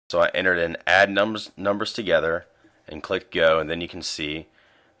So I entered in add numbers together and clicked go, and then you can see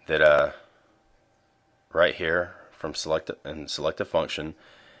that right here from select a function,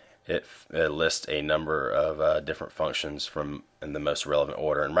 it lists a number of different functions from in the most relevant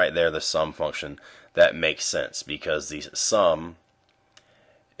order, and right there the sum function, that makes sense because the sum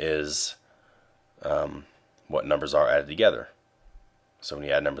is what numbers are added together. So when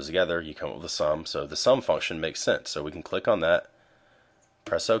you add numbers together, you come up with a sum. So the sum function makes sense. So we can click on that,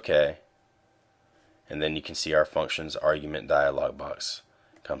 press OK, and then you can see our functions argument dialog box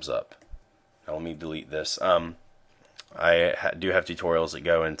comes up. Now let me delete this. I do have tutorials that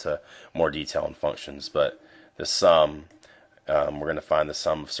go into more detail on functions, but the sum, we're going to find the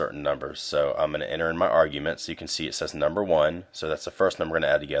sum of certain numbers. So I'm going to enter in my arguments. You can see it says number 1, so that's the first number we're going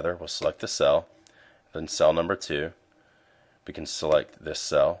to add together. We'll select the cell, then cell number 2. We can select this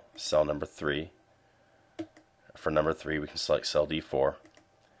cell, cell number 3. For number 3, we can select cell D4.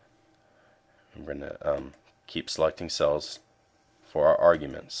 We're going to keep selecting cells for our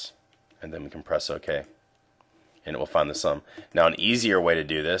arguments, and then we can press OK, and it will find the sum. Now an easier way to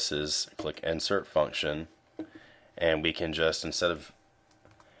do this is click Insert Function, and we can just, instead of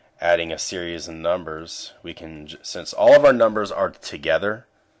adding a series of numbers, we can, since all of our numbers are together,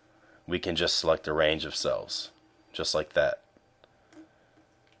 we can just select a range of cells, just like that,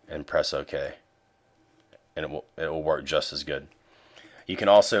 and press OK, and it will work just as good. You can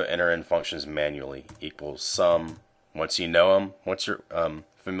also enter in functions manually, equals sum. Once you know them, once you're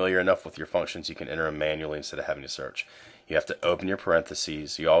familiar enough with your functions, you can enter them manually instead of having to search. You have to open your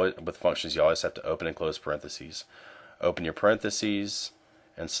parentheses. With functions, you always have to open and close parentheses. Open your parentheses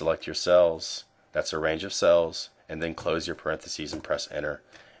and select your cells. That's a range of cells, and then close your parentheses and press enter,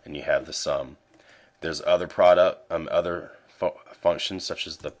 and you have the sum. There's other functions such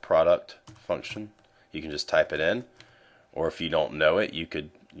as the product function. You can just type it in, or if you don't know it, you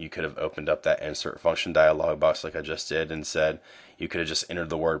could have opened up that insert function dialog box like I just did and said you could have just entered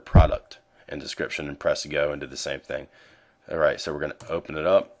the word product in description and press go and did the same thing. Alright, so we're going to open it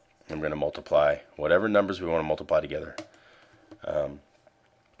up and we're going to multiply whatever numbers we want to multiply together.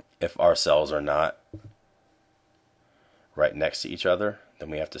 If our cells are not right next to each other, then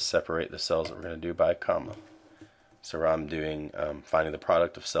we have to separate the cells that we're going to do by a comma. So I'm doing finding the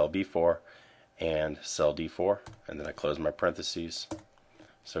product of cell B4 and cell D4, and then I close my parentheses.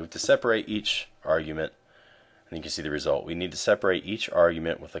 So to separate each argument, and you can see the result, we need to separate each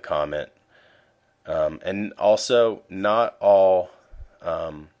argument with a comment. And also, not all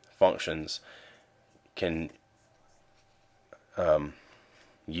functions can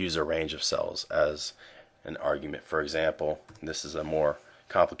use a range of cells as an argument. For example, this is a more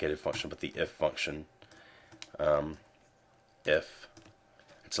complicated function, but the if function, if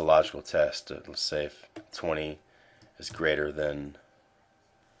it's a logical test, let's say if 20 is greater than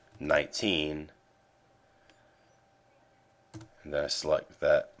 19, and then I select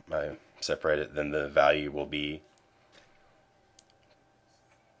that, I separate it, then the value will be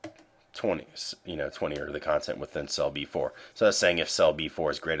 20, 20, or the content within cell B4. So that's saying if cell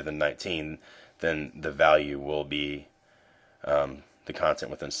B4 is greater than 19, then the value will be the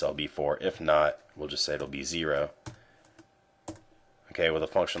content within cell B4. If not, we'll just say it'll be 0. Okay, with a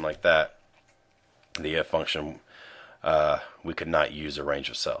function like that, the if function, we could not use a range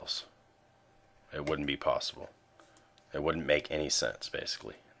of cells. It wouldn't be possible. It wouldn't make any sense,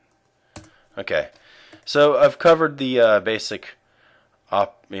 basically. Okay, so I've covered the basic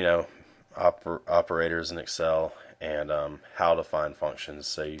operators in Excel and how to find functions,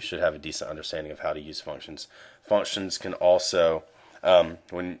 so you should have a decent understanding of how to use functions. Functions can also,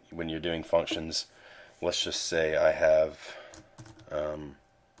 when you're doing functions, let's just say I have I'm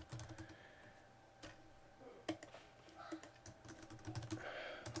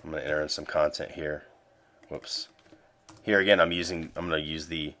going to enter in some content here. Whoops. Here again, I'm going to use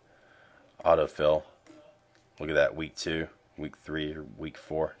the autofill. Look at that, week 2, week 3, or week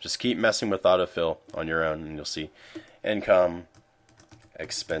 4. Just keep messing with autofill on your own, and you'll see income,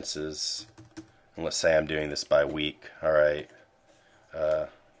 expenses. And let's say I'm doing this by week. All right,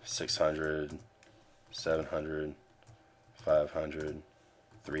 600, 700. 500,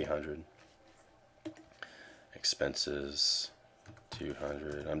 300, expenses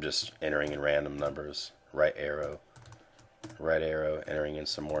 200. I'm just entering in random numbers. Right arrow, entering in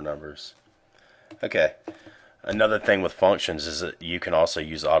some more numbers. Okay, another thing with functions is that you can also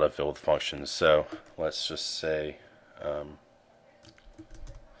use autofill with functions. So let's just say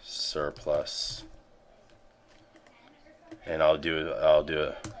surplus, and I'll do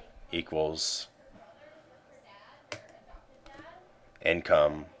a equals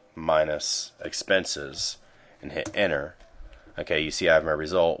income minus expenses and hit enter. Okay, you see I have my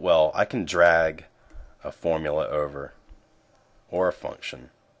result. Well, I can drag a formula over or a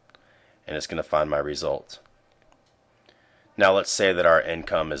function, and it's going to find my result. Now let's say that our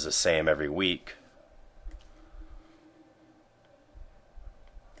income is the same every week,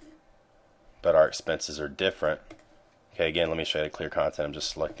 but our expenses are different. Okay, again, let me show you the clear content. I'm just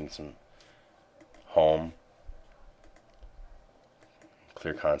selecting some home,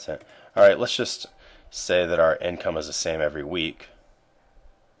 clear content. All right, let's just say that our income is the same every week.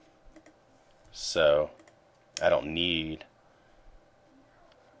 So I don't need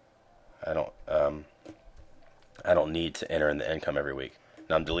to enter in the income every week.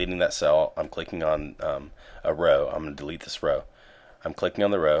 Now I'm deleting that cell. I'm clicking on a row. I'm going to delete this row. I'm clicking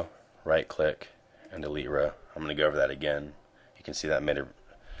on the row, right click, and delete row. I'm going to go over that again. You can see that made it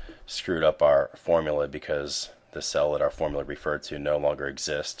screwed up our formula because the cell that our formula referred to no longer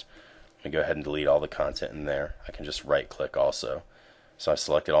exists. Let me go ahead and delete all the content in there. I can just right click also. So I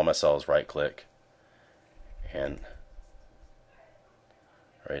selected all my cells, right click, and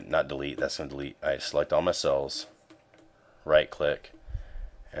not delete, that's going to delete. I select all my cells, right click,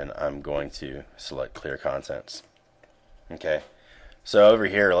 and I'm going to select clear contents. Okay, so over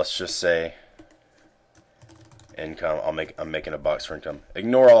here, let's just say income. I'm making a box for income.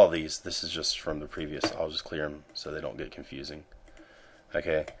 Ignore all of these. This is just from the previous. I'll just clear them so they don't get confusing.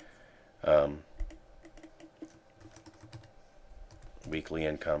 Okay. Weekly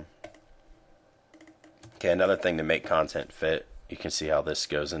income. Okay, another thing to make content fit. You can see how this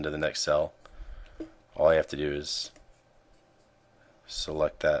goes into the next cell. All I have to do is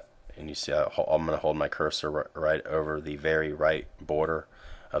select that, and you see I'm going to hold my cursor right over the very right border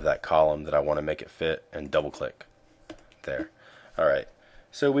of that column that I want to make it fit, and double click there. Alright,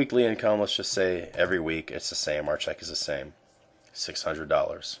 so weekly income, let's just say every week it's the same, our check is the same,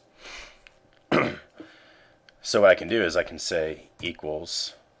 $600. So what I can do is I can say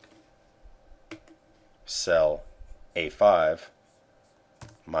equals cell A5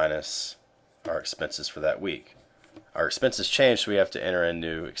 minus our expenses for that week. Our expenses change, so we have to enter in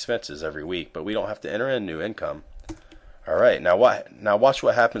new expenses every week, but we don't have to enter in new income. Alright, now watch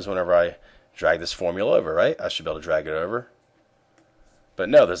what happens whenever I drag this formula over, right? I should be able to drag it over. But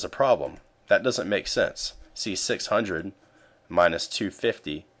no, there's a problem. That doesn't make sense. See, 600 minus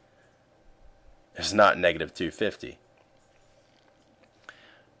 250 is not negative 250.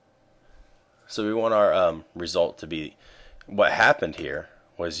 So we want our result to be, what happened here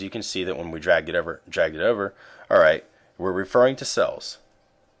was, you can see that when we dragged it over, alright, we're referring to cells.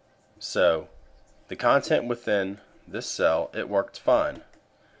 So the content within this cell, it worked fine.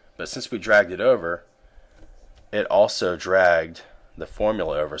 But since we dragged it over, it also dragged the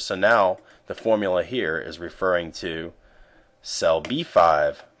formula over. So now the formula here is referring to cell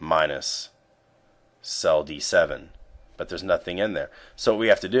B5 minus cell D7, but there's nothing in there. So what we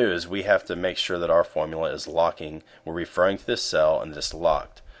have to do is we have to make sure that our formula is locking. We're referring to this cell and it's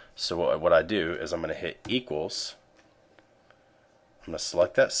locked. So what I do is I'm going to hit equals. I'm going to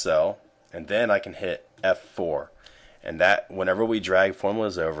select that cell, and then I can hit F4. And that, whenever we drag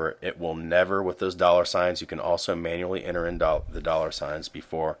formulas over, it will never, with those dollar signs, you can also manually enter in the dollar signs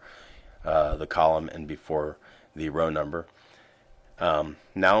before the column and before the row number.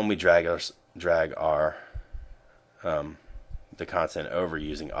 Now when we drag our the content over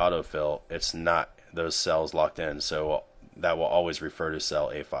using autofill, it's not those cells locked in, so that will always refer to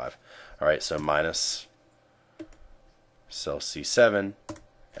cell A5. Alright, so minus cell C7,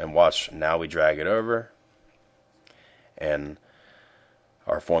 and watch, now we drag it over, and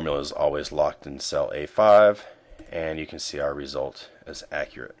our formula is always locked in cell A5, and you can see our result is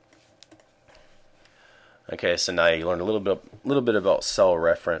accurate. Okay, so now you learned a little bit about cell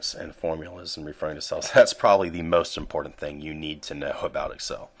reference and formulas and referring to cells. That's probably the most important thing you need to know about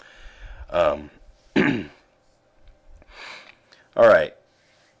Excel. Alright.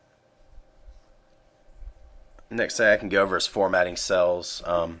 Next thing I can go over is formatting cells.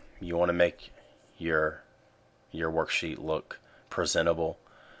 You want to make your worksheet look presentable.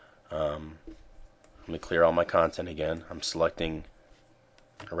 Let me clear all my content again. I'm selecting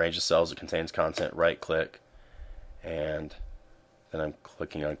arrange the cells that contains content, right click, and then I'm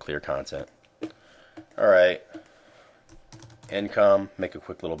clicking on clear content. Alright, income, make a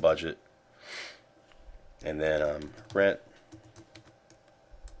quick little budget, and then rent,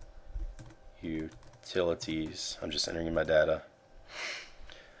 utilities, I'm just entering in my data,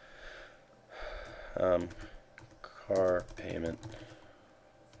 car payment,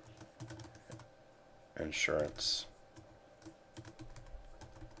 insurance,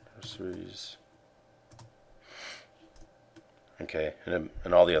 groceries, okay,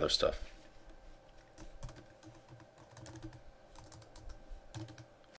 and all the other stuff.